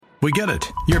We get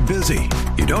it. You're busy.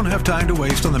 You don't have time to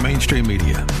waste on the mainstream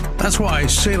media. That's why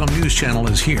Salem News Channel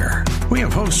is here. We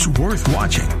have hosts worth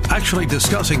watching, actually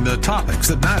discussing the topics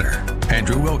that matter.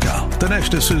 Andrew Wilkow,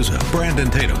 Dinesh D'Souza, Brandon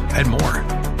Tatum, and more.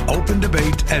 Open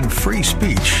debate and free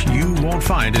speech you won't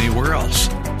find anywhere else.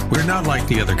 We're not like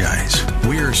the other guys.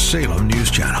 We're Salem News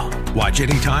Channel. Watch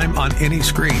anytime on any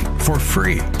screen for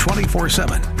free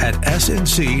 24/7 at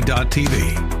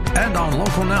snc.tv and on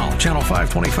Local Now, Channel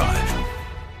 525.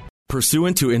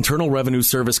 Pursuant to Internal Revenue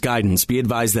Service guidance, be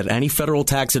advised that any federal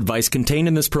tax advice contained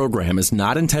in this program is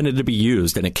not intended to be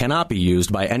used, and it cannot be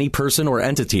used by any person or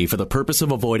entity for the purpose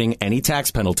of avoiding any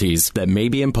tax penalties that may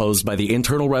be imposed by the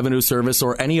Internal Revenue Service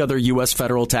or any other U.S.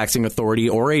 federal taxing authority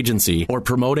or agency, or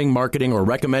promoting, marketing, or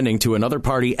recommending to another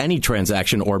party any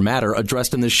transaction or matter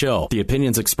addressed in this show. The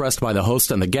opinions expressed by the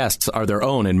host and the guests are their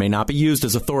own and may not be used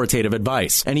as authoritative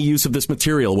advice. Any use of this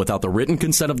material without the written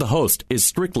consent of the host is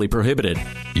strictly prohibited.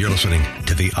 You're listening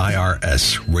to the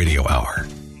IRS Radio Hour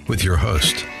with your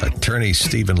host, Attorney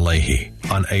Stephen Leahy,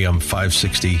 on AM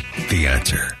 560, The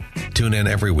Answer. Tune in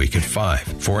every week at 5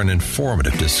 for an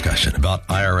informative discussion about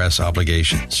IRS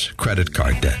obligations, credit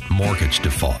card debt, mortgage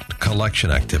default,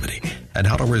 collection activity, and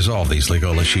how to resolve these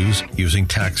legal issues using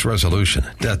tax resolution,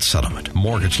 debt settlement,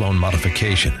 mortgage loan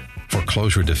modification,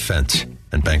 foreclosure defense,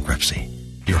 and bankruptcy.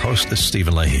 Your host is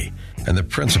Stephen Leahy, and the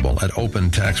principal at Open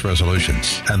Tax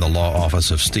Resolutions and the Law Office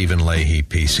of Stephen Leahy,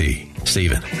 PC.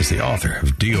 Stephen is the author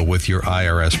of Deal with Your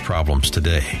IRS Problems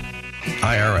Today.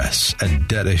 IRS and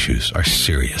debt issues are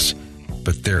serious,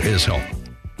 but there is help.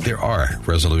 There are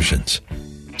resolutions.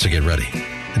 So get ready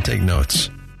and take notes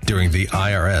during the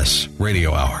IRS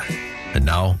Radio Hour. And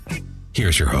now,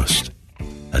 here's your host,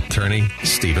 Attorney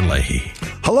Stephen Leahy.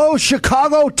 Hello,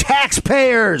 Chicago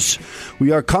taxpayers.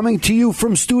 We are coming to you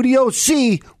from Studio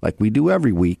C, like we do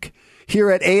every week, here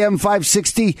at AM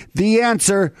 560, The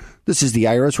Answer. This is the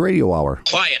IRS Radio Hour.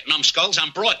 Quiet, numbskulls.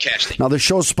 I'm broadcasting. Now, the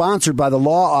show's sponsored by the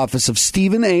Law Office of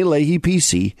Stephen A. Leahy,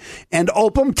 PC, and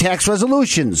Opum Tax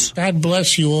Resolutions. God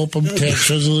bless you, Opum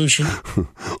Tax Resolution.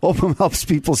 Opum helps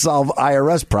people solve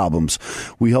IRS problems.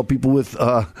 We help people with...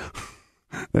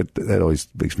 That always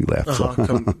makes me laugh. So.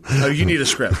 You need a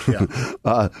script. Yeah.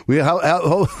 We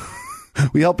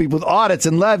help people with audits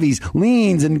and levies,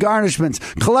 liens and garnishments,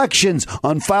 collections,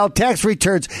 unfiled tax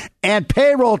returns, and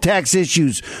payroll tax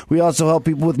issues. We also help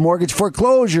people with mortgage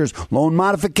foreclosures, loan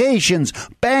modifications,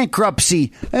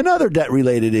 bankruptcy, and other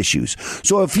debt-related issues.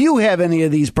 So if you have any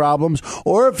of these problems,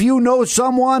 or if you know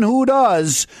someone who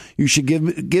does, you should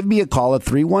give me a call at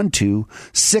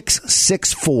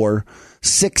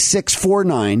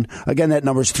 312-664-6649. Again, that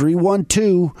number is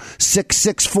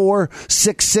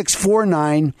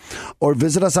 312-664-6649, or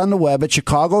visit us on the web at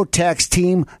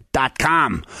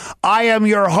chicagotaxteam.com. I am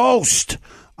your host.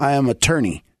 I am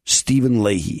attorney Stephen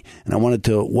Leahy, and I wanted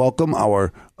to welcome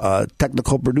our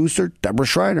technical producer, Deborah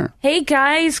Schreiner. Hey,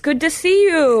 guys. Good to see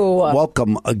you.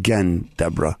 Welcome again,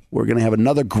 Deborah. We're going to have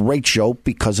another great show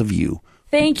because of you.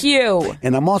 Thank you.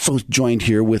 And I'm also joined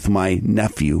here with my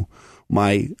nephew,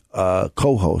 my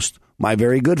co-host, my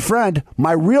very good friend,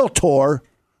 my realtor,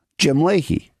 Jim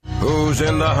Leahy. Who's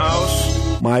in the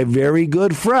house? My very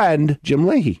good friend, Jim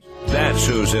Leahy. That's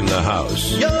who's in the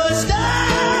house.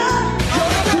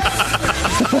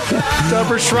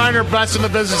 Deborah Schreiner, best in the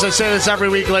business. I say this every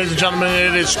week, ladies and gentlemen,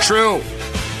 and it is true.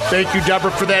 Thank you,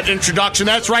 Deborah, for that introduction.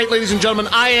 That's right, ladies and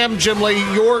gentlemen. I am Jim Leahy,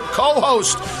 your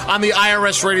co-host on the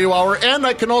IRS Radio Hour, and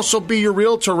I can also be your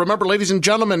realtor. Remember, ladies and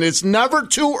gentlemen, it's never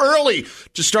too early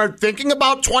to start thinking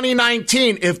about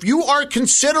 2019. If you are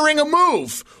considering a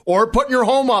move or putting your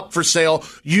home up for sale,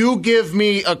 you give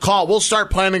me a call. We'll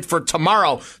start planning for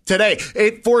tomorrow, today,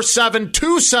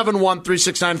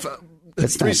 847-271-3695.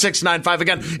 It's 3695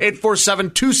 again,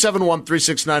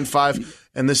 847-271-3695.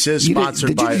 And this is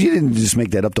sponsored by... You didn't just make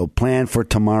that up, though. Plan for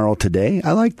tomorrow, today.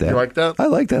 I like that. You like that? I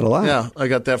like that a lot. Yeah, I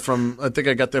think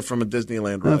I got that from a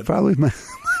Disneyland ride. Probably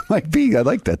might be. I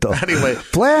like that, though. Anyway.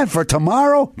 Plan for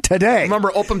tomorrow, today.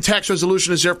 Remember, Open Tax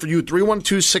Resolution is there for you,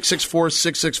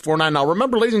 312-664-6649. Now,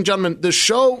 remember, ladies and gentlemen, the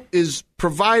show is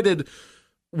provided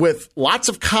with lots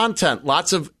of content,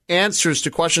 lots of answers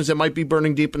to questions that might be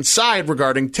burning deep inside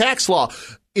regarding tax law.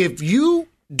 If you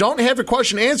don't have your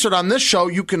question answered on this show,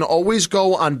 you can always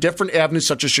go on different avenues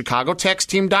such as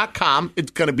chicagotaxteam.com.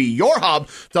 It's going to be your hub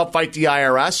to help fight the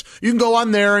IRS. You can go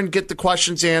on there and get the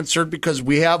questions answered because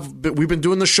we've been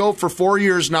doing the show for 4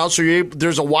 years now, so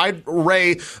there's a wide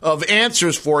array of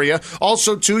answers for you.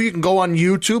 Also, too, you can go on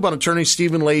YouTube, on Attorney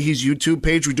Stephen Leahy's YouTube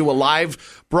page. We do a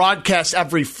live broadcast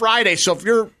every Friday. So if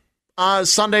you're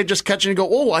Sunday just catching and go,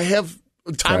 oh, I have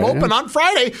time open on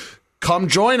Friday, come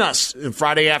join us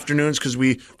Friday afternoons because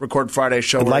we record Friday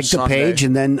show. Like the page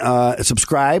and then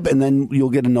subscribe, and then you'll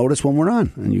get a notice when we're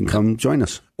on, and you can come join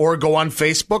us. Or go on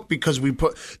Facebook because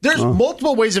there's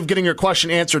multiple ways of getting your question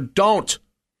answered. Don't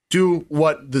do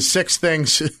what the 6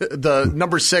 things, the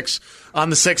number 6 on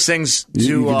the 6 things to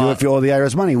you can do if you owe the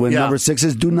IRS money. When number 6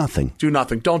 is do nothing. Do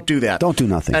nothing. Don't do that. Don't do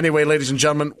nothing. Anyway, ladies and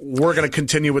gentlemen, we're going to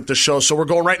continue with the show. So we're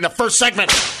going right in the first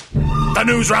segment, the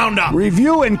News Roundup.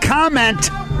 Review and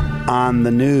comment on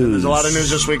the news. There's a lot of news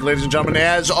this week, ladies and gentlemen.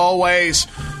 As always,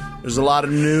 there's a lot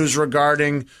of news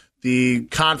regarding the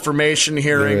confirmation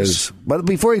hearings. But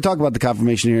before you talk about the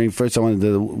confirmation hearing, first I wanted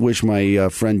to wish my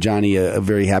friend Johnny a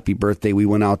very happy birthday. We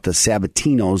went out to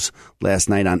Sabatino's last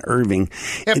night on Irving.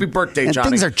 Happy birthday, and Johnny.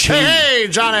 Things are changing. Hey,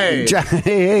 Johnny.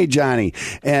 Hey, Johnny.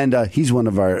 And he's one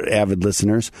of our avid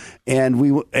listeners. And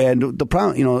the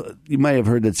problem, you might have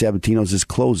heard that Sabatino's is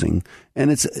closing.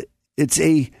 And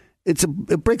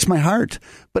it breaks my heart,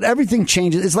 but everything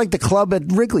changes. It's like the club at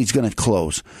Wrigley's going to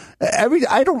close.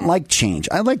 I don't like change.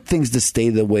 I like things to stay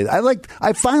the way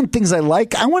I find things I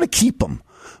like. I want to keep them,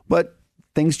 but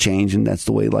things change, and that's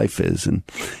the way life is.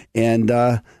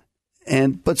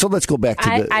 But so let's go back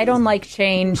to I don't like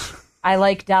change. I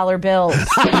like dollar bills.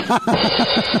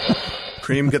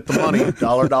 Cream, get the money.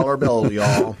 Dollar bill,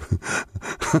 y'all.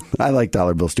 I like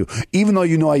dollar bills too, even though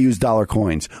I use dollar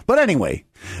coins. But anyway,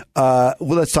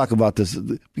 let's talk about this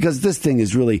because this thing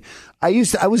is really. I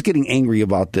was getting angry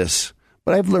about this,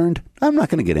 but I've learned I'm not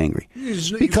going to get angry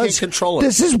because you can't control it.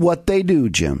 This is what they do,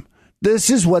 Jim.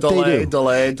 This is what they do.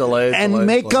 Delay, and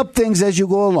make up things as you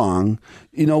go along.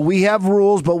 We have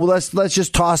rules, but let's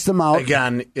just toss them out.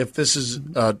 Again, if this is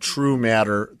a true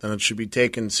matter, then it should be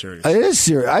taken seriously. It is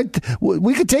serious.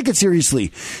 We could take it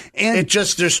seriously. And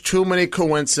there's too many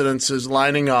coincidences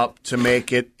lining up to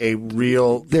make it a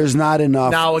real. There's not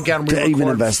enough. Now, again, we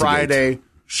record Friday.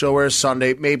 Show airs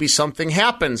Sunday. Maybe something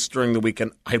happens during the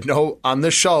weekend. I know on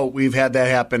this show we've had that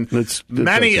happen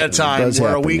many a time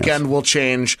where a weekend will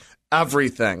change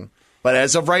everything. But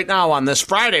as of right now, on this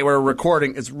Friday we're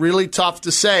recording, it's really tough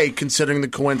to say considering the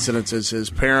coincidences. His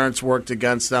parents worked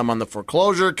against them on the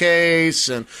foreclosure case,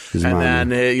 and then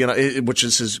which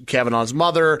is Kavanaugh's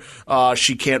mother.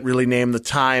 She can't really name the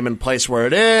time and place where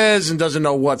it is, and doesn't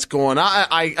know what's going on.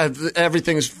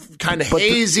 Everything's kind of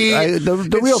hazy.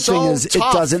 The real thing is,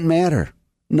 tough. It doesn't matter.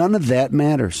 None of that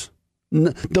matters.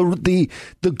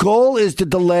 The goal is to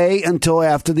delay until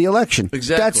after the election.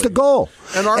 Exactly. That's the goal.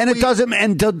 It doesn't.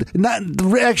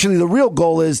 Actually, the real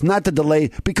goal is not to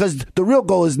delay, because the real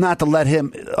goal is not to let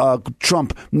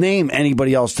Trump name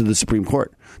anybody else to the Supreme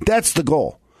Court. That's the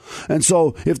goal. And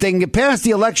so, if they can get past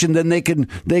the election, then they can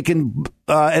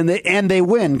and they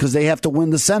win, because they have to win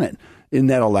the Senate in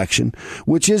that election,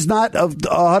 which is not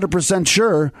 100%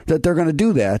 sure that they're going to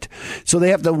do that. So they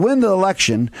have to win the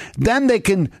election. Then they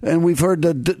can, and we've heard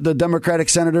the Democratic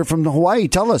senator from Hawaii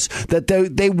tell us that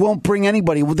they won't bring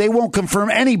anybody. They won't confirm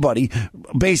anybody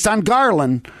based on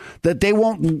Garland, that they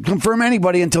won't confirm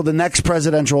anybody until the next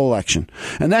presidential election.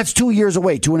 And that's 2 years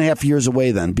away, 2.5 years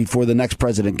away then, before the next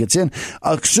president gets in,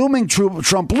 assuming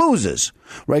Trump loses.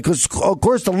 Right, because of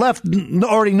course the left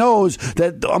already knows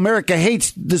that America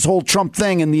hates this whole Trump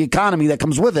thing and the economy that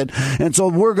comes with it, and so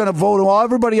we're going to vote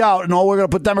everybody out, and we're going to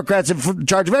put Democrats in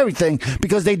charge of everything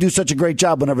because they do such a great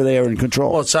job whenever they are in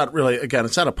control. Well, it's not really. Again,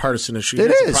 it's not a partisan issue.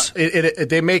 It is.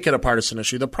 They make it a partisan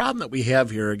issue. The problem that we have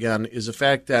here again is the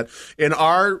fact that in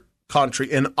our country,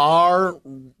 in our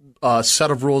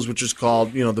set of rules, which is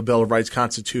called the Bill of Rights,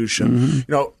 Constitution,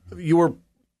 you were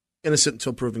innocent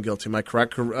until proven guilty. Am I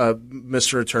correct,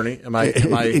 Mr. Attorney? Am I?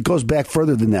 It goes back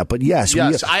further than that, but yes.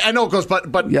 Yes, I know it goes,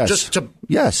 but yes. just to...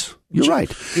 Yes, you're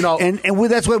right. And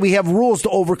that's why we have rules to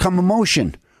overcome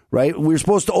emotion, right? We're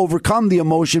supposed to overcome the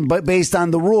emotion, but based on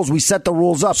the rules. We set the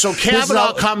rules up. So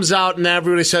Kavanaugh comes out and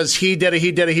everybody says, he did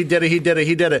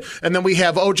it. And then we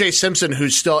have O.J. Simpson,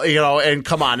 who's still, and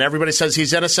come on, everybody says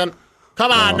he's innocent.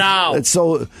 Come on now. It's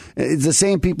the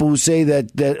same people who say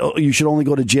that you should only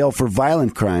go to jail for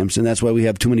violent crimes, and that's why we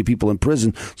have too many people in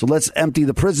prison. So let's empty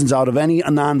the prisons out of any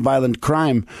nonviolent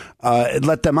crime,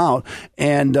 let them out.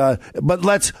 And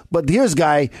but here's a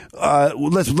guy.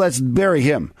 Let's bury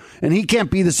him, and he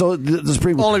can't be the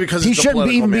Supreme Court. Only because he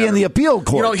shouldn't even be in the appeal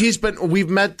court. We've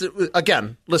met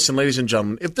again. Listen, ladies and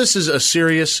gentlemen, if this is a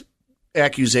serious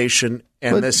accusation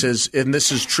and this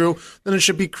is true, then it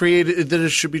should be treated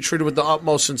with the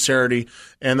utmost sincerity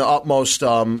and the utmost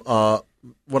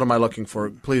what am I looking for?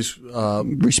 Please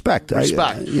respect.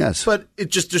 Yes, but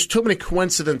there's too many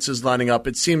coincidences lining up.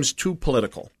 It seems too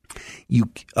political.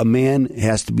 A man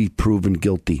has to be proven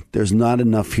guilty. There's not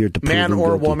enough here to prove him man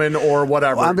or guilty. woman or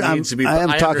whatever needs to be. I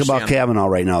am talking about Kavanaugh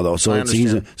right now, though. So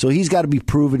he's got to be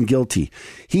proven guilty.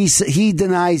 He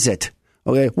denies it.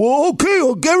 Okay. Well,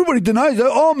 okay. Everybody denies that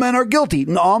all men are guilty.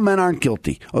 No, all men aren't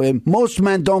guilty. Okay. Most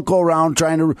men don't go around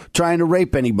trying to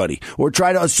rape anybody or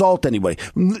try to assault anybody.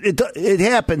 It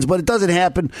happens, but it doesn't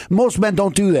happen. Most men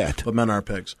don't do that. But men are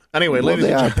pigs. Anyway, ladies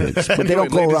and gentlemen, pigs, but they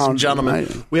don't go around.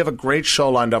 Gentlemen, we have a great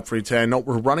show lined up for you today. I know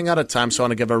we're running out of time, so I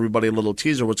want to give everybody a little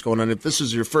teaser of what's going on. If this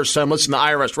is your first time listening to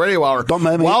IRS Radio Hour,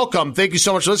 welcome. Thank you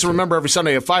so much for listening. Remember, every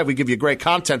Sunday at 5, we give you great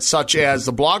content such as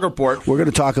the blog report. We're going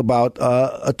to talk about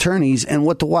attorneys and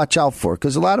what to watch out for,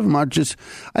 because a lot of them are just,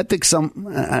 I think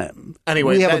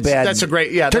anyway, that's a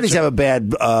great, attorneys have a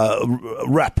bad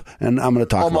rep, and I'm going to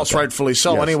talk almost about that. rightfully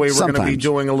so. Yes, anyway, we're going to be sometimes.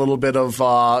 doing a little bit of,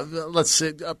 let's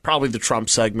say, probably the Trump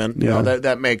segment. You know,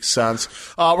 that makes sense.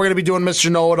 We're going to be doing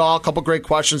Mr. Know-It-All, a couple great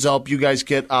questions to help you guys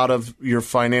get out of your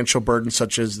financial burden,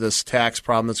 such as this tax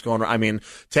problem that's going on. I mean,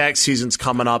 tax season's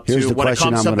coming up, too, when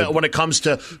it comes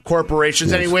to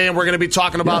corporations. Yes. Anyway, and we're going to be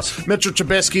talking about Mitchell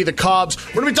Trubisky, the Cubs.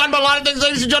 We're going to be talking about a lot of things,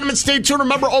 ladies and gentlemen. Stay tuned.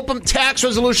 Remember, open tax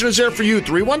resolution is there for you.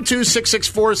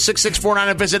 312-664-6649.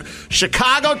 And visit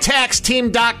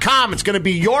ChicagoTaxTeam.com. It's going to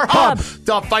be your hub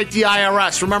to fight the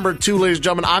IRS. Remember, too, ladies and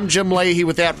gentlemen, I'm Jim Leahy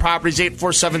with That Properties,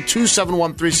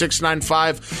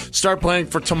 847-271-3695. Start planning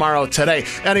for tomorrow today.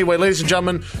 Anyway, ladies and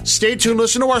gentlemen, stay tuned.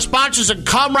 Listen to our sponsors and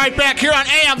come right back here on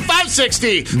AM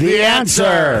 560. The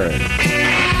Answer.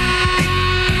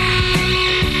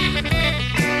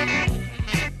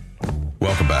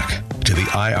 Welcome back to the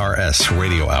IRS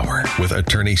Radio Hour with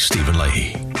attorney Stephen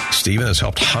Leahy. Stephen has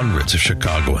helped hundreds of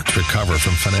Chicagoans recover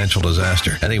from financial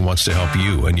disaster, and he wants to help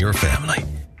you and your family.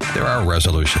 There are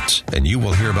resolutions, and you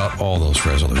will hear about all those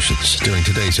resolutions during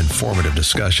today's informative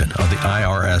discussion on the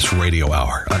IRS Radio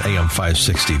Hour on AM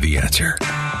 560 The Answer.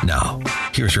 Now,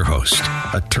 here's your host,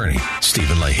 attorney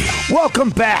Stephen Leahy.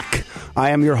 Welcome back. I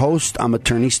am your host. I'm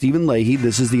attorney Stephen Leahy.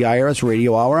 This is the IRS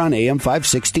Radio Hour on AM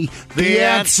 560 The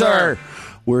Answer.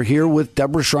 We're here with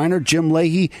Deborah Schreiner, Jim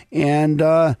Leahy, and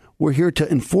we're here to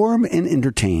inform and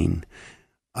entertain.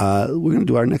 We're going to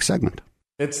do our next segment.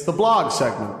 It's the blog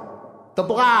segment. The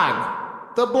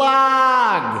blog. The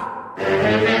blog.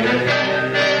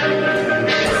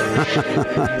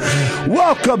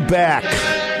 Welcome back.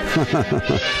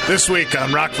 This week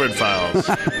on Rockford Files.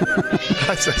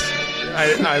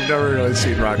 I've never really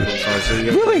seen Rockford Files. So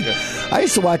Really? I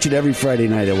used to watch it every Friday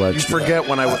night. You forget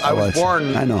when I was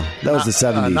born. I know. That was the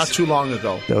 70s. Not too long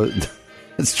ago.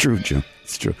 That's true, Jim.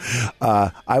 It's true.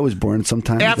 I was born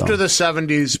sometime after ago. the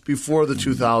 70s, before the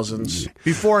 2000s,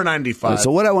 before 95. So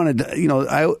what I wanted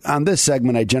to, on this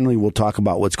segment, I generally will talk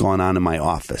about what's going on in my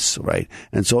office, right?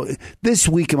 And so this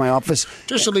week in my office,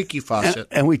 just a leaky faucet.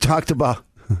 And we talked about,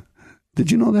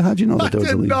 did you know that? How'd you know that there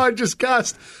was a leak? No, I just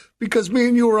guessed. Because me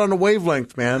and you were on a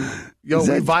wavelength, man.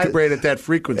 We vibrate at that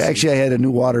frequency. Actually, I had a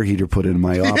new water heater put in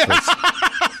my office,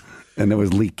 and it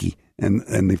was leaky, and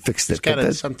they fixed it.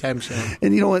 Sometimes.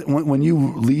 And you know what? When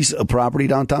you lease a property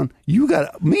downtown,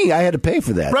 I had to pay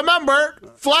for that. Remember,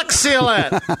 Flex Seal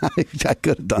it. I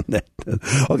could have done that.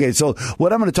 Okay, so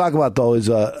what I'm going to talk about, though, is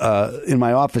in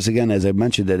my office, again, as I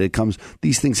mentioned,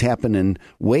 these things happen in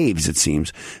waves, it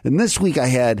seems. And this week I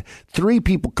had 3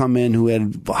 people come in who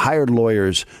had hired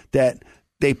lawyers that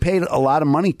they paid a lot of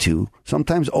money to,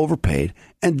 sometimes overpaid,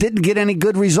 and didn't get any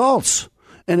good results.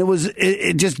 And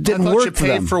it just didn't work for them.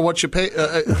 You paid for what you pay.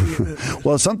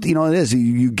 Well, it is.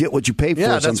 You get what you pay for.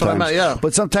 Yeah, sometimes. That's what I meant. Yeah,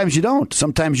 but sometimes you don't.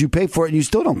 Sometimes you pay for it and you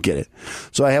still don't get it.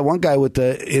 So I had one guy with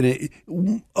a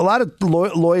lot of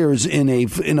lawyers in a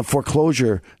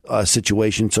foreclosure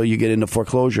situation. So you get into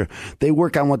foreclosure. They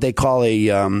work on what they call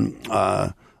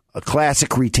a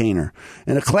classic retainer.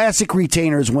 And a classic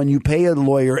retainer is when you pay a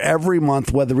lawyer every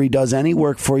month, whether he does any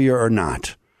work for you or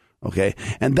not. Okay.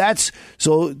 And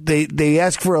so they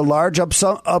ask for a large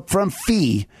upfront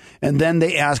fee, and then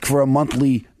they ask for a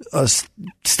monthly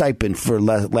stipend, for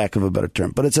lack of a better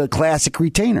term. But it's a classic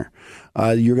retainer.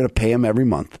 You're going to pay him every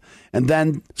month. And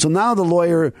then, so now the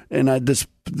lawyer and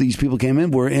these people came in,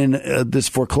 were in this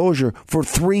foreclosure for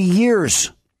 3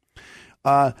 years.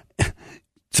 So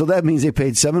that means they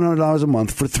paid $700 a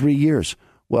month for 3 years.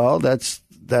 Well, that's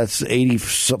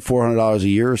 $8,400 a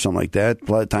year or something like that.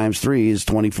 Times 3 is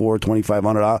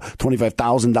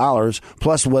 $25,000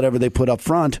 plus whatever they put up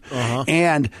front. Uh-huh.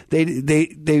 And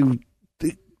they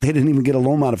they didn't even get a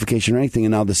loan modification or anything,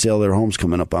 and now the sale of their home's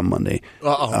coming up on Monday.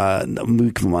 A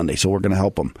week from Monday. So we're going to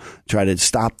help them try to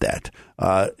stop that.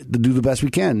 To do the best we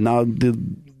can. Now,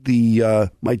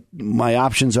 my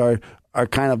options are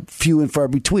kind of few and far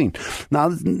between.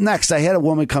 Now, next, I had a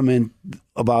woman come in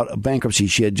about a bankruptcy.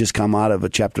 She had just come out of a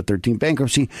Chapter 13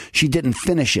 bankruptcy. She didn't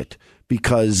finish it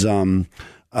because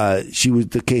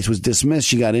the case was dismissed.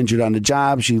 She got injured on the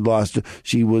job. She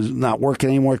was not working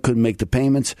anymore. Couldn't make the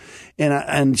payments,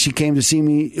 and she came to see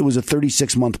me. It was a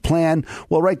 36-month plan.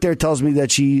 Well, right there tells me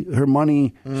that her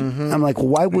money. Mm-hmm. I'm like,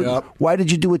 well, why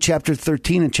did you do a Chapter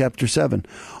 13 and Chapter 7?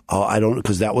 Oh, I don't,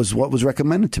 because that was what was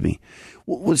recommended to me.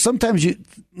 Well, sometimes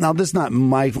now this is not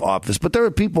my office, but there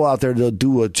are people out there that'll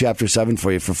do a Chapter 7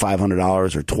 for you for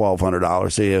 $500 or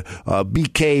 $1,200, say a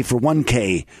BK for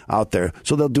 $1K out there.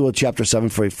 So they'll do a Chapter 7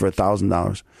 for you for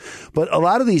 $1,000. But a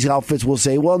lot of these outfits will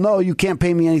say, well, no, you can't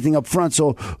pay me anything up front.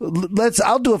 So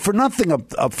I'll do it for nothing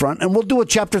up front, and we'll do a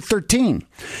Chapter 13.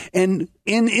 And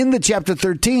in the Chapter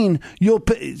 13, you'll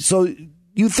pay, so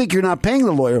you think you're not paying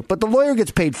the lawyer, but the lawyer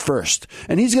gets paid first,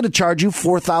 and he's going to charge you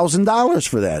 $4,000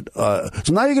 for that.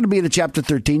 So now you're going to be in a Chapter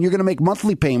 13. You're going to make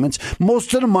monthly payments.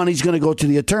 Most of the money's going to go to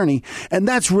the attorney, and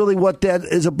that's really what that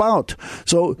is about.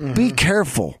 So be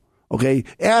careful. Okay,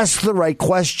 ask the right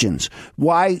questions.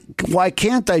 Why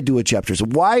can't I do a Chapter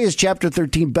 7? Why is Chapter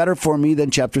 13 better for me than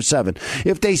Chapter 7?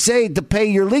 If they say to pay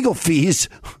your legal fees,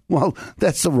 well,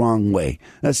 that's the wrong way.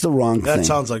 That's the wrong thing. That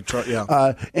sounds like,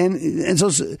 yeah. And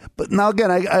so, but now again,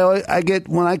 I get,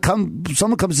 when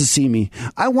someone comes to see me,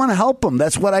 I want to help them.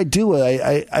 That's what I do.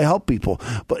 I help people.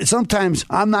 But sometimes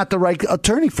I'm not the right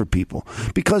attorney for people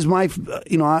because I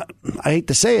hate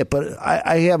to say it, but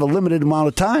I have a limited amount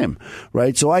of time,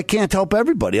 right? So I can't help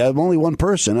everybody. I'm only one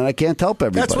person, and I can't help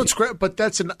everybody. That's what's great, but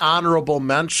that's an honorable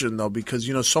mention, though, because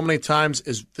so many times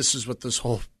this is what this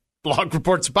whole blog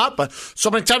report's about. But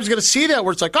so many times you're going to see that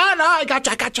where it's like, oh no, I got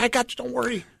you. Don't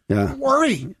worry, don't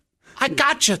worry, I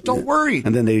got you. Don't worry.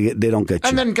 And then they don't get you.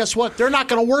 And then guess what? They're not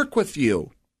going to work with you.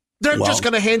 They're just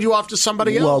going to hand you off to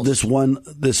somebody else. Well,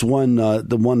 the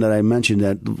one that I mentioned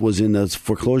that was in the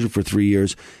foreclosure for 3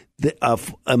 years.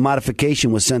 A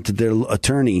modification was sent to their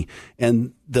attorney,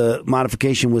 and the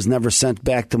modification was never sent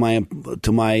back to my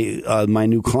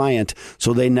new client,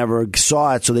 so they never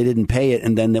saw it, so they didn't pay it,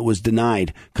 and then it was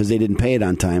denied because they didn't pay it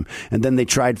on time. And then they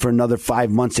tried for another 5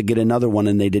 months to get another one,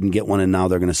 and they didn't get one, and now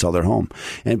they're going to sell their home.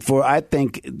 And I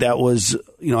think that was,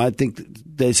 I think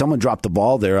someone dropped the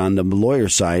ball there on the lawyer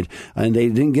side, and they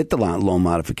didn't get the loan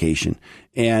modification.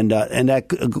 And that,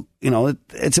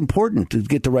 it's important to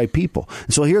get the right people.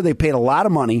 So here they paid a lot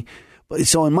of money.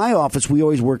 So in my office, we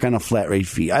always work on a flat rate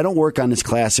fee. I don't work on this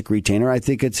classic retainer. I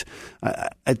think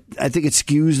I think it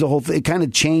skews the whole thing. It kind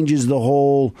of changes the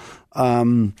whole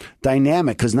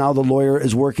dynamic because now the lawyer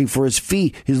is working for his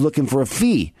fee. He's looking for a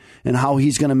fee and how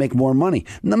he's going to make more money.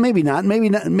 No, maybe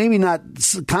not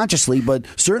consciously, but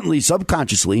certainly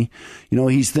subconsciously.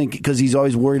 He's thinking because he's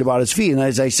always worried about his fee. And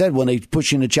as I said, when they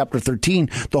push into Chapter 13,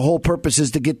 the whole purpose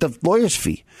is to get the lawyer's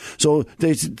fee. So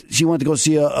she went to go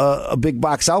see a big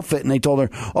box outfit, and they told her,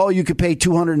 "Oh, you could pay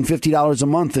 $250 a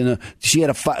month," and she had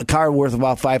a car worth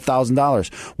about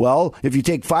 $5,000. Well, if you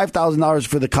take $5,000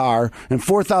 for the car and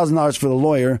 $4,000 for the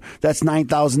lawyer, that's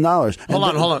 $9,000. Hold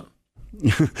on.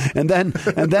 and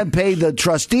then pay the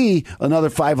trustee another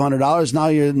 $500. Now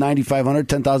you're $9,500,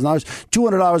 $10,000,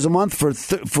 $200 a month for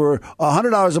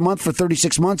 $100 a month for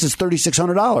 36 months is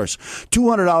 $3,600.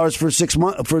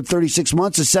 $200 for 36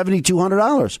 months is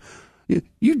 $7,200.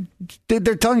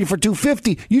 They're telling you for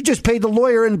 $250. You just paid the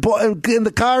lawyer in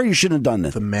the car. You shouldn't have done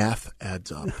that. The math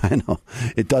adds up. I know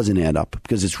it doesn't add up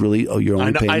because it's really you're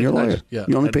only paying your lawyer.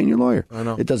 You're only paying your lawyer. I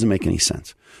know. It doesn't make any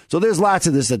sense. So there's lots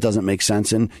of this that doesn't make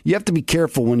sense, and you have to be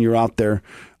careful when you're out there.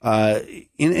 And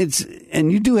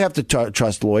you do have to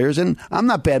trust lawyers. And I'm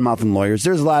not bad mouthing lawyers.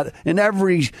 There's a lot in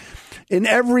every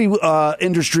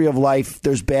industry of life.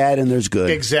 There's bad and there's good.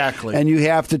 Exactly. And you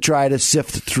have to try to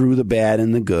sift through the bad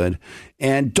and the good.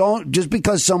 And don't just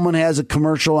because someone has a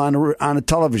commercial on a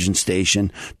television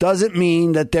station doesn't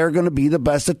mean that they're going to be the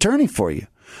best attorney for you.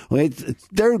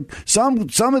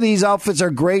 Some of these outfits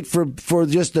are great for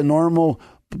just a normal.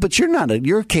 But you're not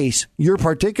your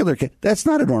particular case. That's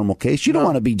not a normal case. You don't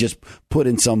want to be just put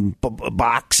in some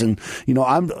box and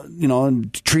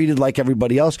and treated like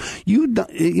everybody else. You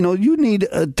need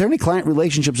attorney-client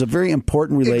relationships, a very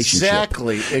important relationship.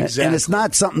 Exactly. And it's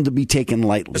not something to be taken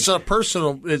lightly. It's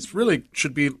it really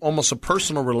should be almost a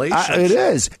personal relationship. It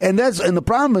is, and the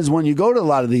problem is when you go to a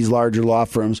lot of these larger law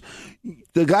firms,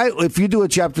 the guy, if you do a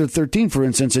Chapter 13, for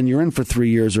instance, and you're in for 3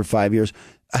 years or 5 years.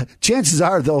 chances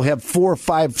are they'll have 4,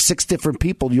 5, 6 different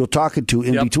people you're talking to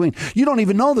in between. You don't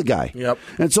even know the guy. Yep.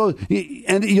 And so,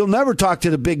 and you'll never talk to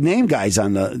the big name guys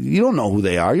you don't know who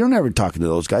they are. You're never talking to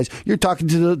those guys. You're talking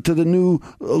to the new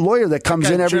lawyer that comes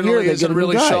in every year. They isn't get a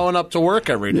really new guy. showing up to work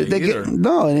every day either.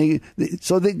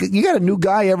 You got a new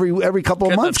guy every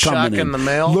couple of months coming in the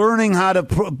mail, learning how to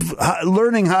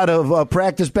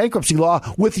practice bankruptcy law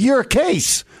with your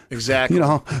case. Exactly.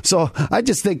 So I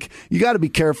just think you got to be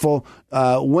careful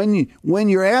when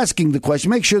you're asking the question.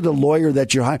 Make sure the lawyer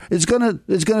that you're hiring is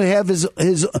gonna have his.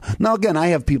 Now again, I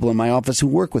have people in my office who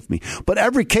work with me, but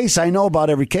every case I know about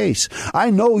every case.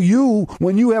 I know you.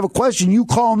 When you have a question, you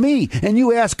call me and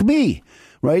you ask me.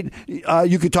 Right?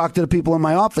 You could talk to the people in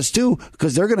my office, too,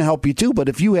 because they're going to help you, too. But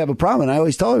if you have a problem, and I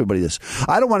always tell everybody this,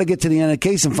 I don't want to get to the end of the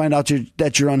case and find out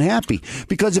that you're unhappy.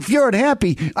 Because if you're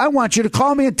unhappy, I want you to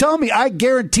call me and tell me. I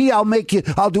guarantee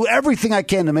I'll do everything I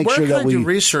can to make sure that Where can I do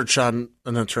research on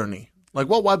an attorney? Like,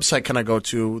 what website can I go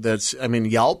to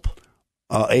Yelp?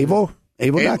 Avo?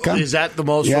 Avo.com. Is that the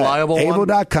most reliable one?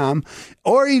 Avo.com.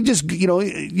 Or you just,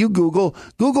 you Google.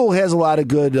 Google has a lot of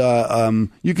good,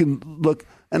 you can look.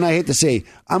 And I hate to say,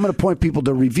 I'm going to point people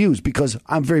to reviews because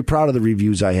I'm very proud of the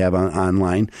reviews I have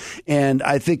online. And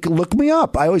I think, look me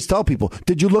up. I always tell people,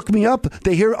 did you look me up?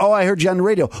 They hear, I heard you on the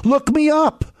radio. Look me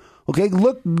up. Okay,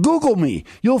 Google me.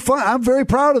 You'll find I'm very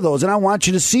proud of those, and I want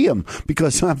you to see them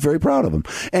because I'm very proud of them.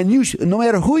 And no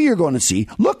matter who you're going to see,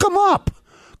 look them up.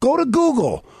 Go to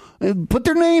Google. Put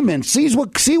their name in. See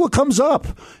what comes up.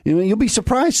 You'll be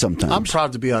surprised sometimes. I'm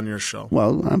proud to be on your show.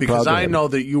 Well, because I know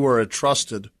that you are a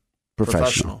trusted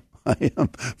professional. I am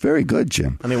very good,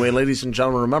 Jim. Anyway, ladies and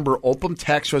gentlemen, remember, Open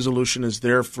Tax Resolution is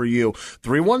there for you.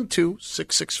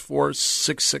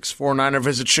 312-664-6649 or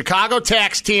visit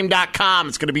ChicagoTaxTeam.com.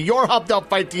 It's going to be your hub to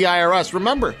fight the IRS.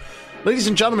 Remember, ladies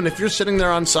and gentlemen, if you're sitting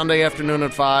there on Sunday afternoon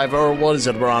at 5, or what is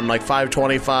it, around like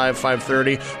 5:25,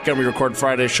 5:30, again, we record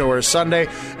Friday's show or Sunday,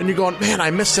 and you're going, man,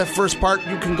 I missed that first part,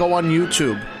 you can go on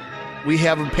YouTube. We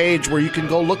have a page where you can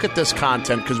go look at this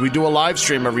content because we do a live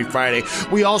stream every Friday.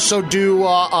 We also do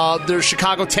there's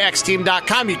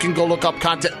ChicagoTaxTeam.com. You can go look up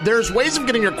content. There's ways of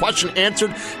getting your question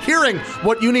answered, hearing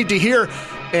what you need to hear,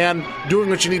 and doing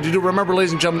what you need to do. Remember,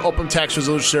 ladies and gentlemen, Open Tax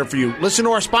Resolution is there for you. Listen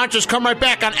to our sponsors. Come right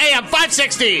back on AM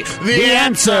 560. The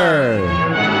Answer.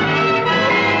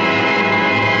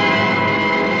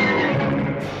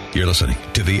 You're listening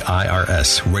to the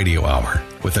IRS Radio Hour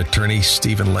with attorney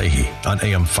Stephen Leahy on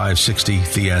AM 560,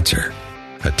 The Answer.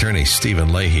 Attorney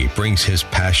Stephen Leahy brings his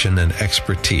passion and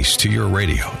expertise to your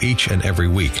radio each and every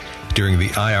week during the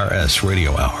IRS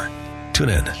Radio Hour. Tune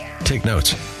in, take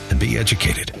notes, and be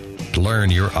educated.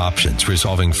 Learn your options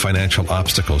resolving financial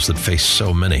obstacles that face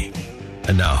so many.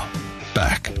 And now,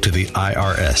 back to the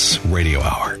IRS Radio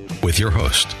Hour with your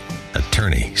host,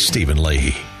 attorney Stephen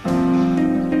Leahy.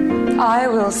 I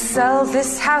will sell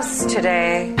this house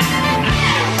today.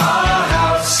 Our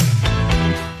house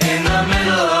in the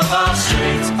middle of our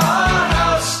street. Our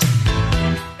house.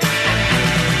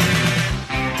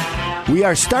 We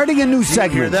are starting a new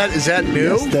segment. You hear that? Is that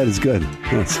new? Yes, that is good.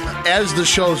 Yes. As the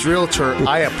show's realtor,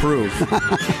 I approve.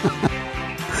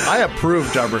 I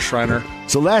approve, Deborah Schreiner.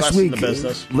 So last week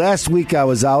I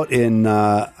was out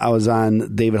I was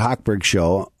on David Hochberg's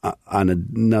show on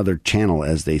another channel,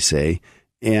 as they say.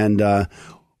 And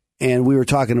we were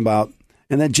talking about,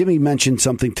 and then Jimmy mentioned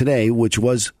something today, which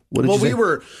was, what did you say? We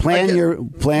were plan.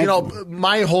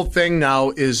 My whole thing now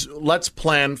is let's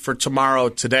plan for tomorrow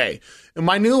today. And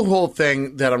my new whole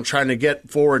thing that I'm trying to get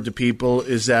forward to people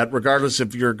is that regardless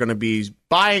if you're going to be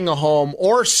buying a home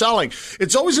or selling,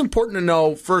 it's always important to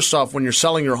know, first off, when you're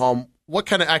selling your home, what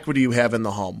kind of equity you have in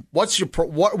the home.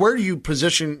 Where are you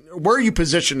positioned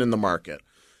in the market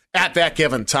at that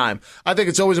given time? I think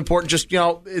it's always important. Just,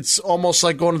 it's almost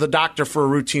like going to the doctor for a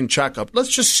routine checkup. Let's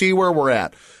just see where we're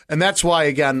at. And that's why,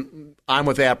 again, I'm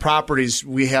with App Properties.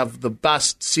 We have the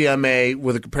best CMA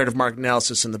with a comparative market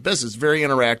analysis in the business. Very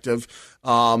interactive.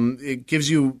 It gives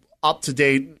you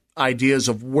up-to-date ideas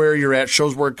of where you're at,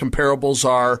 shows where comparables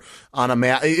are on a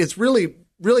map. It's really,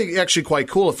 really actually quite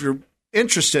cool. If you're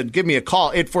interested, give me a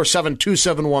call,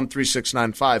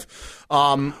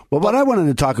 847-271-3695. Well, what I wanted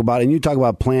to talk about, and you talk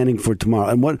about planning for tomorrow,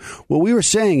 and what we were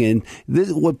saying, and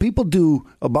what people do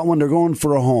about when they're going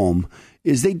for a home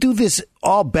is they do this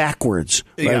all backwards.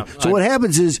 Right? Yeah, so what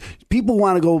happens is people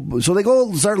want to go, so they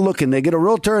go start looking. They get a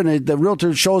realtor, and the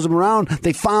realtor shows them around.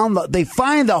 They find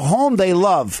the home they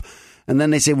love. And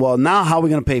then they say, well, now how are we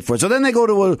going to pay for it? So then they go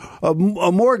to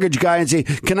a mortgage guy and say,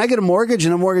 can I get a mortgage?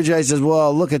 And the mortgage guy says,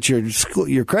 well, look at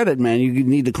your credit, man. You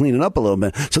need to clean it up a little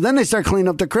bit. So then they start cleaning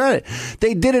up the credit.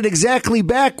 They did it exactly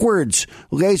backwards.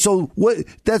 Okay, so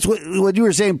that's what you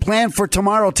were saying. Plan for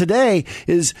tomorrow today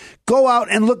is go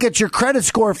out and look at your credit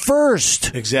score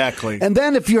first. Exactly. And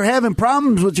then if you're having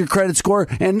problems with your credit score,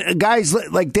 and guys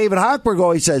like David Hochberg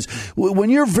always says, when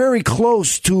you're very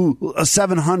close to a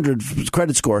 700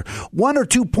 credit score, 1 or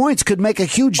 2 points could make a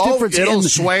huge difference. It'll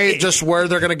sway just where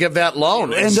they're going to give that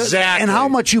loan. Exactly. And how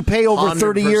much you pay over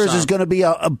 30 years is going to be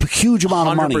a huge amount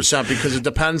of money. 100%, because it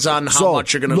depends on how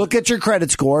much you're going to... look at your credit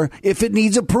score. If it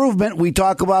needs improvement, we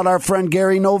talk about our friend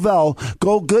Gary Novell.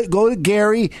 Go to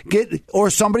Gary, or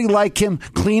somebody like him,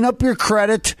 clean up your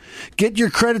credit, get your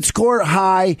credit score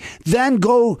high, then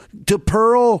go to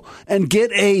Pearl and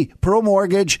get a Pearl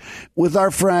mortgage with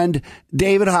our friend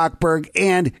David Hochberg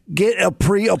and get a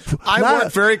I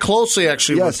work very closely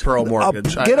actually with Pearl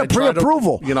Mortgage. Get a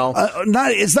pre-approval.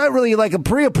 It's not really like a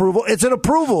pre-approval; it's an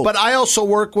approval. But I also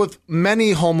work with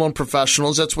many home loan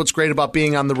professionals. That's what's great about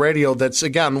being on the radio. That's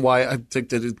again why I think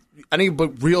that any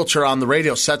realtor on the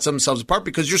radio sets themselves apart,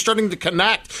 because you're starting to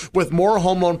connect with more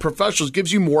home loan professionals.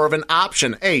 Gives you more of an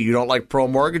option. Hey, you don't like Pearl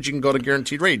Mortgage, you can go to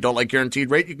Guaranteed Rate. You don't like Guaranteed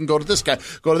Rate, you can go to this guy.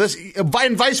 Go to this,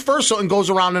 and vice versa, and goes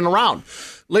around and around.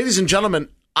 Ladies and gentlemen,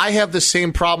 I have the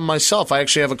same problem myself. I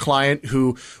actually have a client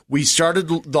who we started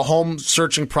the home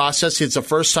searching process. He's a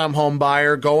first-time home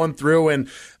buyer going through, and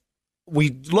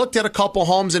we looked at a couple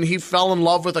homes, and he fell in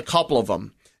love with a couple of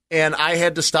them. And I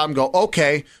had to stop and go,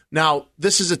 okay, now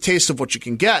this is a taste of what you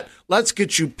can get. Let's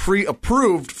get you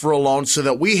pre-approved for a loan so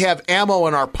that we have ammo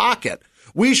in our pocket.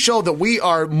 We show that we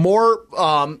are more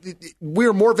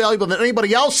valuable than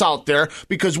anybody else out there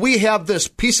because we have this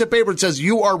piece of paper that says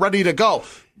you are ready to go.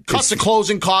 Cuts the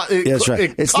closing cost. That's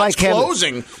right. It's like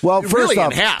closing. Well, first really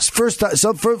off, in half.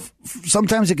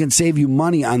 Sometimes it can save you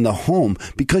money on the home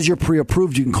because you're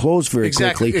pre-approved. You can close very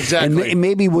quickly. Exactly. And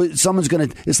maybe someone's going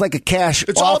to. It's like a cash.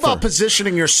 It's offer. all about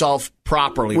positioning yourself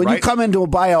properly. When right? you come in to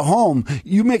buy a home,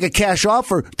 you make a cash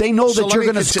offer. They know that you're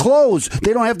going to close.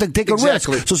 They don't have to take a risk.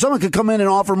 So someone could come in and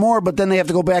offer more, but then they have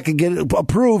to go back and get it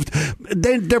approved.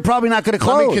 They're probably not going to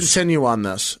close. Let me continue on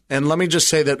this, and let me just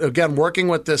say that again, working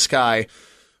with this guy.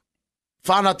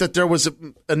 Found out that there was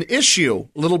an issue,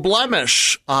 a little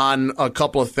blemish on a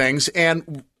couple of things,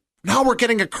 and now we're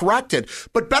getting it corrected.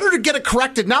 But better to get it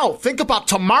corrected now. Think about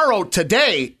tomorrow,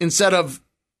 today, instead of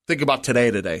think about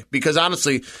today. Because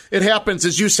honestly, it happens,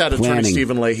 as you said, Attorney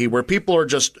Stephen Leahy, where people are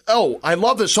just, I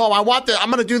love this home. I want that. I'm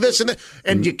going to do this.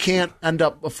 And you can't end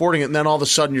up affording it. And then all of a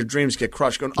sudden your dreams get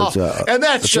crushed. And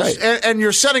that's just, right. and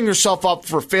you're setting yourself up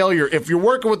for failure. If you're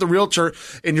working with a realtor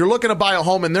and you're looking to buy a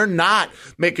home and they're not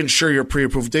making sure you're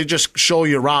pre-approved, they just show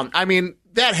you around. I mean,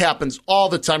 that happens all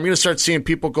the time. You're going to start seeing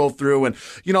people go through and,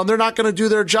 they're not going to do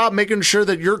their job making sure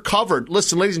that you're covered.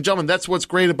 Listen, ladies and gentlemen, that's what's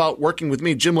great about working with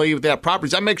me, Jim Leahy with That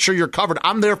Properties. I make sure you're covered.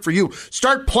 I'm there for you.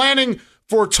 Start planning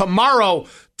for tomorrow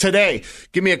today.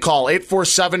 Give me a call,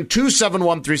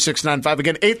 847-271-3695.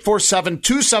 Again,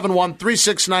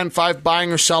 847-271-3695.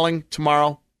 Buying or selling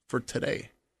tomorrow for today.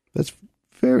 That's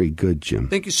very good, Jim.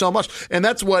 Thank you so much. And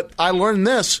that's what I learned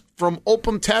this from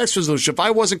Open Tax Resolution. If I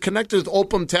wasn't connected with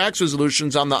Open Tax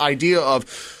Resolutions on the idea of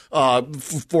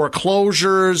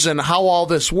foreclosures and how all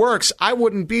this works, I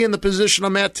wouldn't be in the position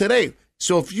I'm at today.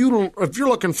 So if you're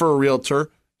looking for a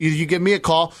realtor, you give me a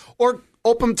call or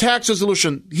Open Tax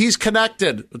Resolution. He's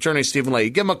connected, Attorney Stephen Leahy.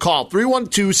 Give him a call,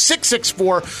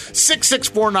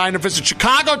 312-664-6649, or visit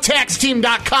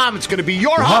ChicagoTaxTeam.com. It's going to be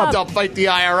your hub to fight the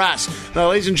IRS. Now,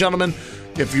 ladies and gentlemen,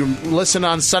 if you listen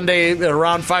on Sunday at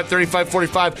around 5:30,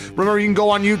 5:45, remember you can go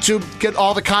on YouTube, get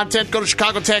all the content. Go to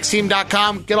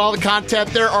ChicagoTaxTeam.com, get all the content.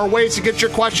 There are ways to get your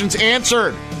questions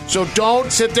answered. So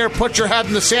don't sit there, put your head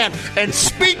in the sand. And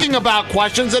speaking about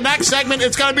questions, the next segment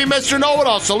is going to be Mr.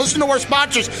 Know-It-All. So listen to our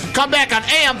sponsors. Come back on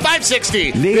AM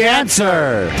 560. The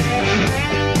Answer.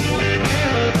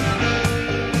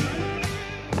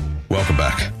 Welcome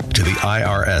back to the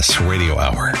IRS Radio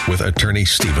Hour with Attorney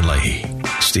Stephen Leahy.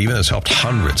 Stephen has helped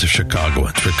hundreds of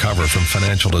Chicagoans recover from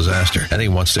financial disaster, and he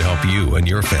wants to help you and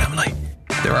your family.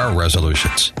 There are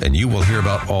resolutions, and you will hear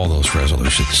about all those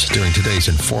resolutions during today's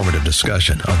informative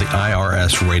discussion on the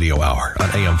IRS Radio Hour on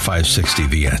AM 560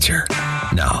 The Answer.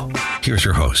 Now, here's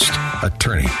your host,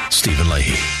 Attorney Stephen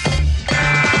Leahy.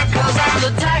 I'm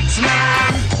the tax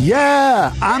man.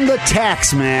 Yeah, I'm the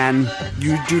tax man.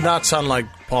 You do not sound like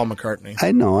Paul McCartney.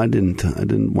 I know. I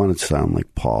didn't want to sound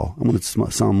like Paul. I want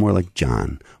to sound more like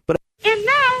John. But and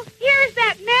now here's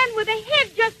that man with a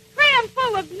head just crammed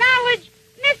full of knowledge,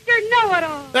 Mr.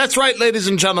 Know-It-All. That's right, ladies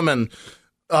and gentlemen.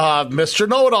 Mr.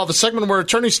 Know-It-All, the segment where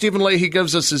attorney Stephen Leahy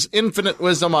gives us his infinite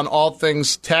wisdom on all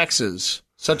things taxes,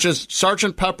 such as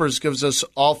Sergeant Pepper's gives us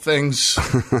all things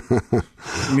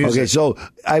music. Okay, so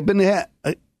I've been,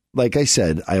 like I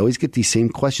said, I always get these same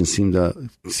questions seem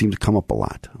to come up a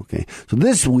lot. Okay, so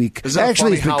this week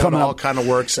actually it's been coming up. Kind of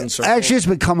works in circles? Actually, it's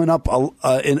been coming up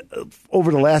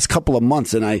over the last couple of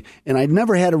months, and I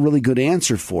never had a really good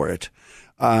answer for it.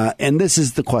 And this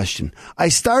is the question. I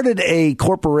started a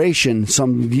corporation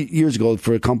some years ago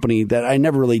for a company that I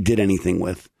never really did anything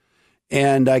with.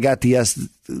 And I got the S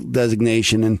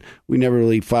designation, and we never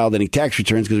really filed any tax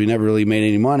returns because we never really made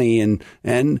any money. And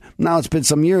now it's been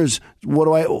some years.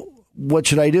 What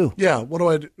should I do? Yeah, what do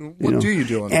I do? What do you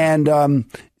do? And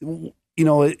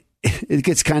it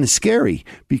gets kind of scary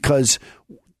because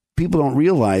people don't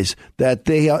realize that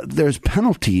there's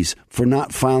penalties for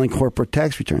not filing corporate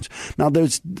tax returns. Now,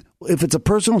 if it's a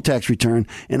personal tax return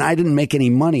and I didn't make any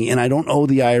money and I don't owe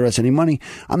the IRS any money,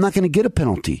 I'm not going to get a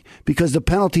penalty because the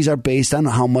penalties are based on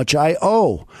how much I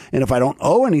owe. And if I don't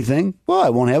owe anything, well, I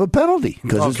won't have a penalty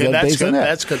because it's based on that.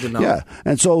 That's good to know. Yeah.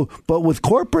 And so, but with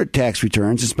corporate tax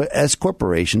returns, S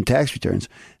corporation tax returns,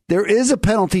 there is a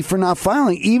penalty for not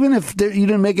filing, even if you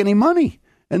didn't make any money.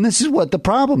 And this is what the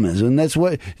problem is. And that's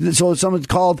what, so someone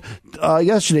called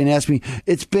yesterday and asked me,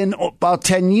 it's been about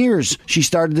 10 years she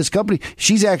started this company.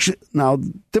 She's actually, now,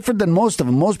 different than most of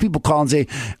them. Most people call and say,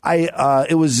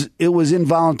 it was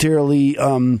involuntarily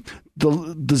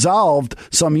dissolved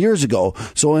some years ago.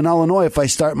 So in Illinois, if I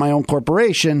start my own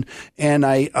corporation and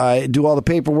I do all the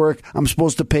paperwork, I'm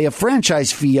supposed to pay a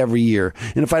franchise fee every year.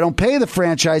 And if I don't pay the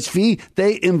franchise fee,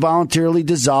 they involuntarily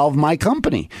dissolve my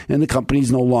company and the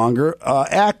company's no longer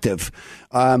active.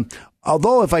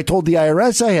 Although if I told the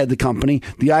IRS I had the company,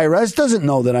 the IRS doesn't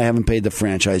know that I haven't paid the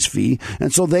franchise fee.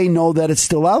 And so they know that it's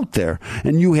still out there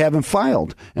and you haven't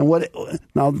filed. And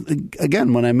now,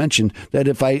 again, when I mentioned that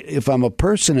if I'm a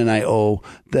person and I owe,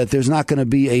 that there's not going to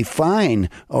be a fine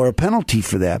or a penalty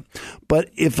for that. But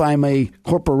if I'm a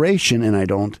corporation and I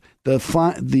don't,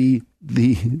 get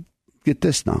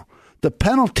this now. The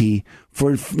penalty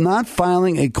for not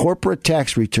filing a corporate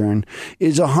tax return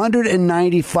is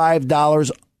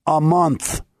 $195 a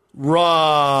month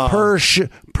per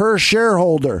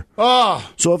shareholder.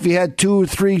 So if you had 2 or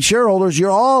 3 shareholders,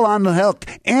 you're all on the hook,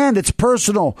 and it's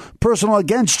personal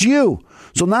against you.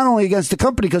 So not only against the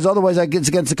company, because otherwise it's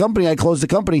against the company, I close the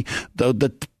company,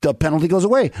 the penalty goes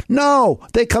away. No,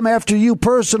 they come after you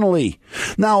personally.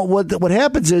 Now, what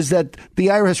happens is that the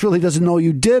IRS really doesn't know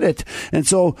you did it, and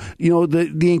so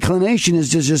the inclination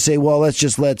is to just say, well, let's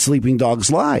just let sleeping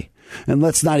dogs lie. And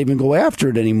let's not even go after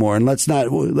it anymore. And let's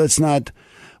not.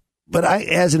 But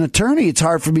as an attorney, it's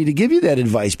hard for me to give you that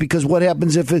advice because what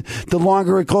happens if the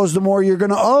longer it goes, the more you're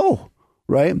going to owe,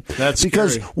 right? That's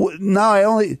because scary.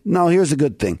 Now here's the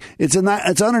good thing. It's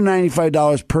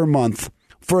 $195 per month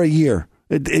for a year.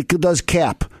 It does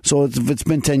cap. So if it's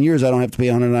been 10 years, I don't have to pay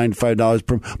 $195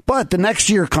 per. But the next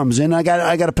year comes in, I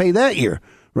got to pay that year.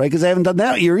 Right, because I haven't done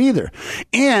that year either.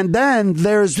 And then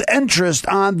there's interest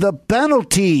on the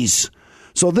penalties.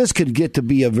 So this could get to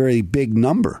be a very big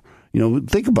number.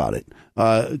 Think about it.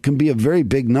 It can be a very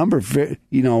big number,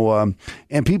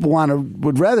 and people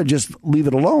would rather just leave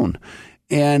it alone.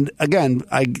 And again,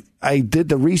 I did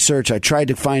the research. I tried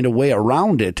to find a way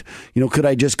around it. Could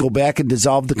I just go back and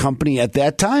dissolve the company at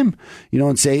that time?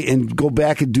 And go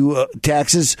back and do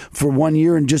taxes for 1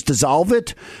 year and just dissolve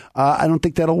it? I don't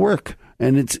think that'll work.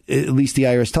 And at least the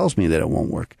IRS tells me that it won't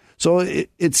work. So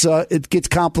it gets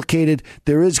complicated.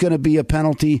 There is going to be a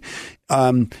penalty.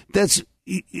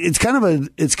 It's kind of a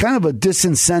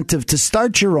disincentive to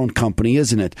start your own company,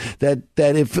 isn't it? That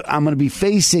if I'm going to be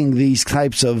facing these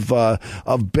types of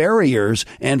barriers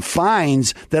and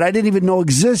fines that I didn't even know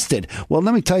existed. Well,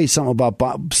 let me tell you something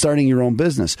about starting your own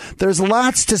business. There's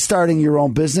lots to starting your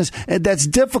own business, and that's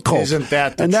difficult. Isn't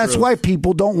that the truth? That's why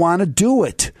people don't want to do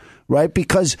it. Right,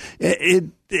 because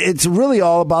it's really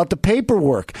all about the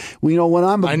paperwork.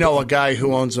 I know a guy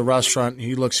who owns a restaurant.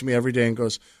 He looks at me every day and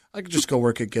goes, "I could just go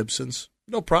work at Gibson's,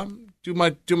 no problem. Do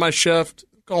my shift,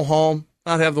 go home,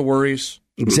 not have the worries."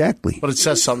 Exactly. But it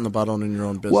says something about owning your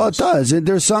own business. Well, it does.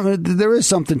 There is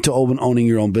something to owning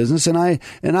your own business, and I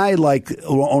like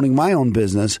owning my own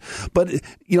business. But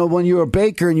when you're a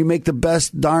baker and you make the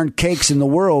best darn cakes in the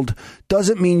world,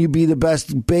 doesn't mean you be the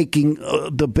best baking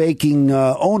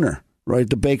owner. Right,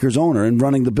 the baker's owner and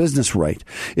running the business right.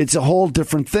 It's a whole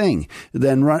different thing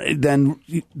than now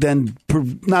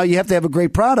you have to have a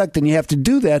great product and you have to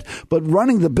do that. But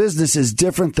running the business is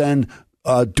different than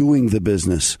doing the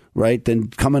business, right? Than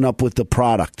coming up with the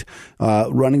product.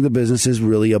 Running the business is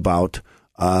really about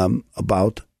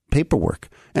paperwork.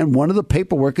 And one of the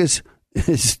paperwork is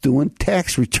doing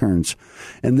tax returns.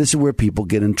 And this is where people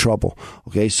get in trouble.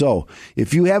 Okay, so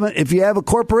if you have a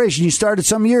corporation you started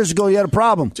some years ago, you had a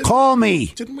problem, call me.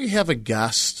 Didn't we have a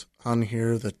guest on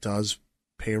here that does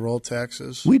payroll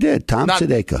taxes? We did, Tom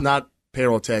Sedeka. Not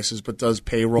payroll taxes, but does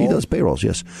payroll. He does payrolls,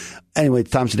 yes. Anyway,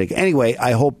 Tom Sedeka. Anyway,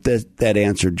 I hope that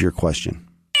answered your question.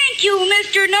 Thank you,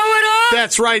 Mr. Know-It-All.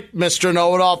 That's right, Mr.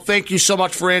 Know-It-All. Thank you so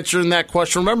much for answering that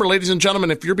question. Remember, ladies and gentlemen,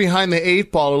 if you're behind the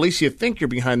 8 ball, or at least you think you're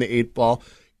behind the 8 ball,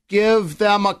 give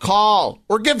them a call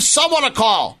or give someone a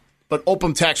call. But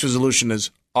open tax resolution is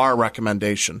our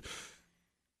recommendation.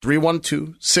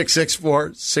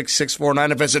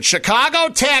 312-664-6649. Visit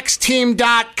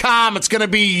ChicagoTaxTeam.com. It's going to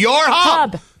be your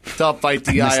hub to fight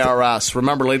the IRS.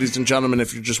 Remember, ladies and gentlemen,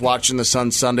 if you're just watching this on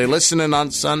Sunday, listening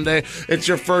on Sunday, it's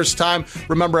your first time.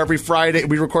 Remember, every Friday,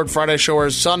 we record Friday show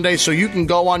or Sunday, so you can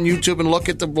go on YouTube and look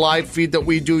at the live feed that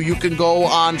we do. You can go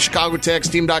on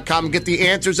ChicagoTaxTeam.com and get the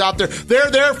answers out there. They're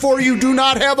there for you. Do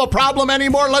not have a problem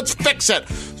anymore. Let's fix it.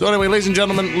 So anyway, ladies and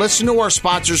gentlemen, listen to our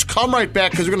sponsors. Come right back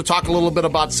because we're going to talk a little bit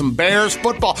about some Bears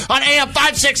football on AM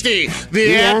 560.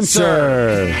 The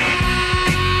answer.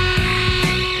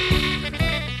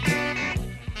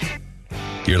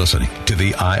 You're listening to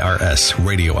the IRS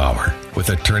Radio Hour with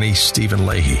attorney Stephen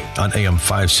Leahy on AM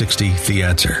 560 The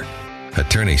Answer.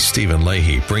 Attorney Stephen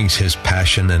Leahy brings his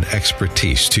passion and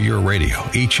expertise to your radio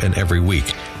each and every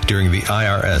week during the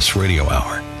IRS Radio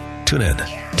Hour. Tune in,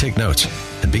 take notes,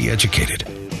 and be educated.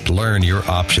 Learn your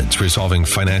options resolving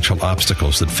financial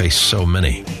obstacles that face so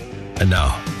many. And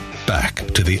now, back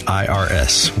to the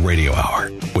IRS Radio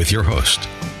Hour with your host,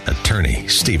 attorney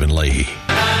Stephen Leahy.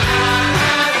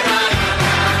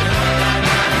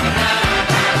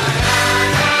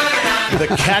 The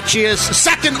catchiest,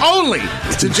 second only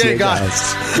to Jay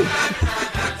Geist.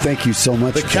 Thank you so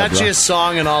much, The catchiest Deborah.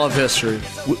 song in all of history.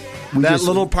 We that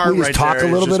little part we right just talk there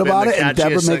a little has bit just about been it, the and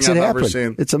Deborah catchiest makes thing it I've ever happen.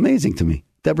 seen. It's amazing to me.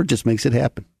 Deborah just makes it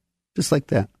happen. Just like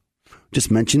that.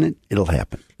 Just mention it, it'll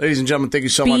happen. Ladies and gentlemen, thank you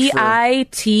so much for...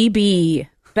 BITB.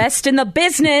 Best in the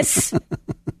business.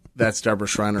 That's Deborah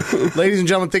Schreiner. Ladies and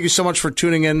gentlemen, thank you so much for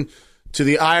tuning in to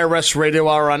the IRS Radio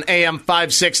Hour on AM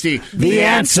 560. The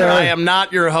Answer. I am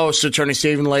not your host, Attorney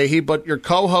Stephen Leahy, but your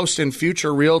co-host and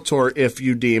future realtor, if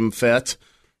you deem fit.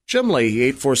 Jim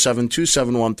Leahy,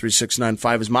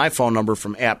 847-271-3695 is my phone number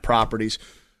from App Properties.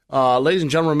 Ladies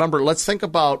and gentlemen, remember, let's think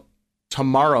about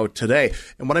tomorrow, today.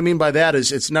 And what I mean by that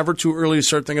is it's never too early to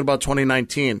start thinking about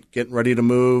 2019. Getting ready to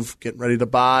move, getting ready to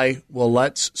buy. Well,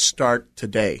 let's start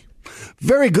today.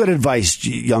 Very good advice,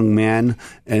 young man.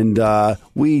 And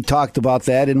we talked about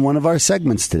that in one of our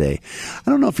segments today. I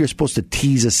don't know if you're supposed to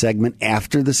tease a segment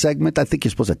after the segment. I think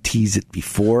you're supposed to tease it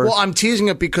before. Well, I'm teasing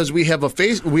it because we have a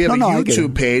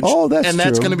YouTube page. Oh, that's and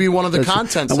that's true. going to be one of the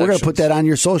content And we're going to put that on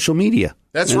your social media.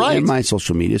 That's right. And my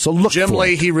social media. So look Jim for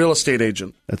Leahy, it. real estate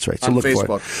agent. That's right. So on look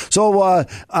Facebook. For it. So,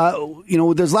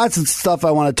 there's lots of stuff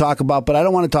I want to talk about, but I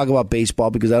don't want to talk about baseball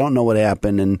because I don't know what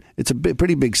happened. And it's a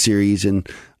pretty big series. And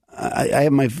I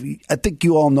think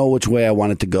you all know which way I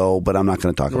want it to go, but I'm not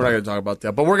going to talk about it. We're not going to talk about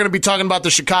that. But we're going to be talking about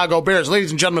the Chicago Bears.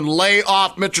 Ladies and gentlemen, lay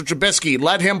off Mitchell Trubisky.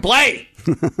 Let him play.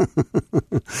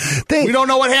 We don't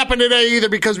know what happened today either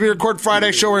because we record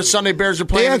Friday show or Sunday. Bears are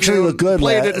playing. They actually look good.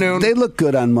 Played at noon. They look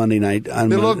good on Monday night. They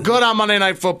look good on Monday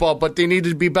Night Football, but they need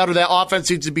to be better. That offense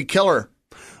needs to be killer.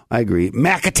 I agree.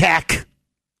 Mac Attack.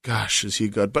 Gosh, is he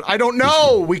good? But I don't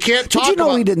know. We can't talk about... Did you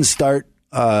know he didn't start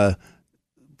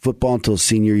football until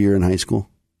senior year in high school?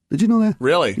 Did you know that?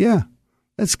 Really? Yeah.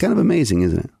 That's kind of amazing,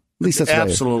 isn't it? At least that's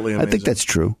absolutely amazing. I think that's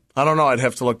true. I don't know. I'd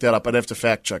have to look that up. I'd have to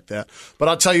fact check that. But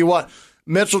I'll tell you what.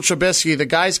 Mitchell Trubisky, the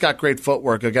guy's got great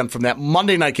footwork, again, from that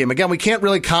Monday night game. Again, we can't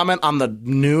really comment on the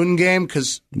noon game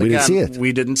because, we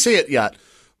didn't see it yet.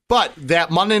 But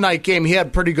that Monday night game, he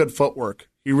had pretty good footwork.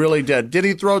 He really did. Did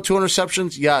he throw 2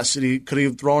 interceptions? Yes. Could he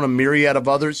have thrown a myriad of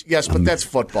others? Yes, but that's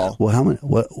football. Well,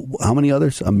 how many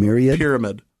others? A myriad?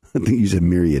 Pyramid. I think you said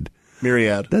myriad.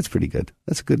 Myriad. That's pretty good.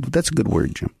 That's a good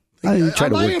word, Jim. I try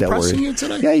to work that word. You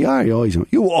today? Yeah, you are.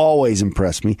 You always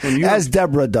impress me, as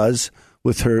Deborah does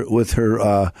with her.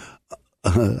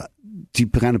 She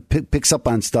kind of picks up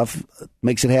on stuff,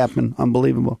 makes it happen.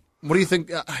 Unbelievable. What do you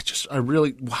think?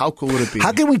 How cool would it be?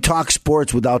 How can we talk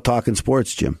sports without talking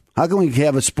sports, Jim? How can we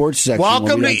have a sports section?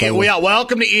 Welcome to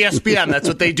ESPN. That's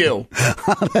what they do.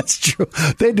 That's true.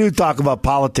 They do talk about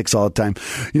politics all the time.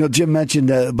 Jim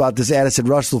mentioned about this Addison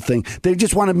Russell thing. They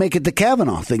just want to make it the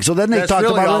Kavanaugh thing. So then they talk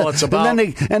really about all it. it's about. And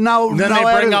then they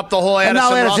bring up the whole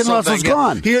Addison Russell's thing.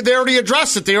 gone. They already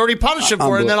addressed it. They already punished him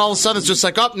for it. And then all of a sudden it's just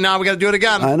like, now we got to do it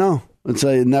again. I know. It's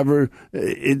never.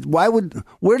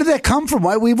 Where did that come from?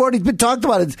 Why we've already been talked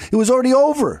about it. It was already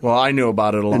over. Well, I knew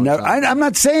about it a long time. I'm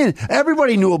not saying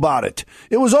everybody knew about it.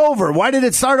 It was over. Why did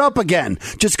it start up again?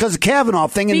 Just because of Kavanaugh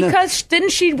thing? Because didn't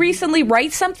she recently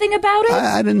write something about it?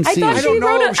 I didn't see it. I don't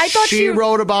know if she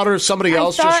wrote about it or somebody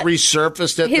else just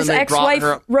resurfaced it. His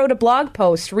ex-wife wrote a blog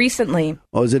post recently.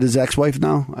 Oh, is it his ex-wife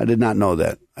now? I did not know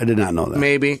that.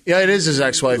 Maybe. Yeah, it is his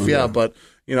ex-wife. Yeah, but...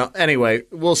 anyway,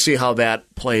 we'll see how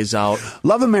that plays out.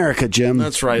 Love America, Jim.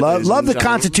 That's right. Love the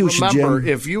Constitution, Remember,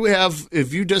 Jim.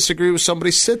 if you disagree with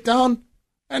somebody, sit down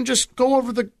and just go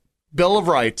over the Bill of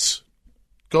Rights.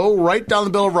 Go right down the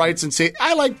Bill of Rights and say,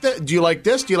 I like that. Do you like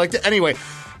this? Do you like that? Anyway,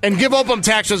 and give Open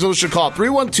Tax Resolution a call.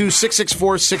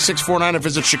 312-664-6649 or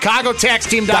visit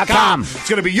ChicagoTaxTeam.com. It's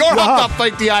going to be your hooked up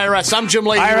fight the IRS. I'm Jim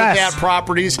Leahy with Dad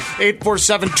Properties,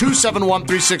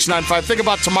 847-271-3695. Think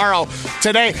about tomorrow.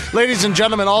 Today, ladies and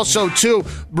gentlemen, also, too,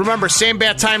 remember, same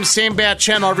bat time, same bat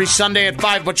channel every Sunday at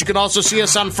 5, but you can also see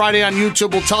us on Friday on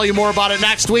YouTube. We'll tell you more about it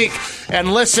next week.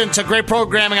 And listen to great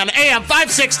programming on AM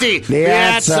 560. The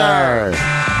Answer.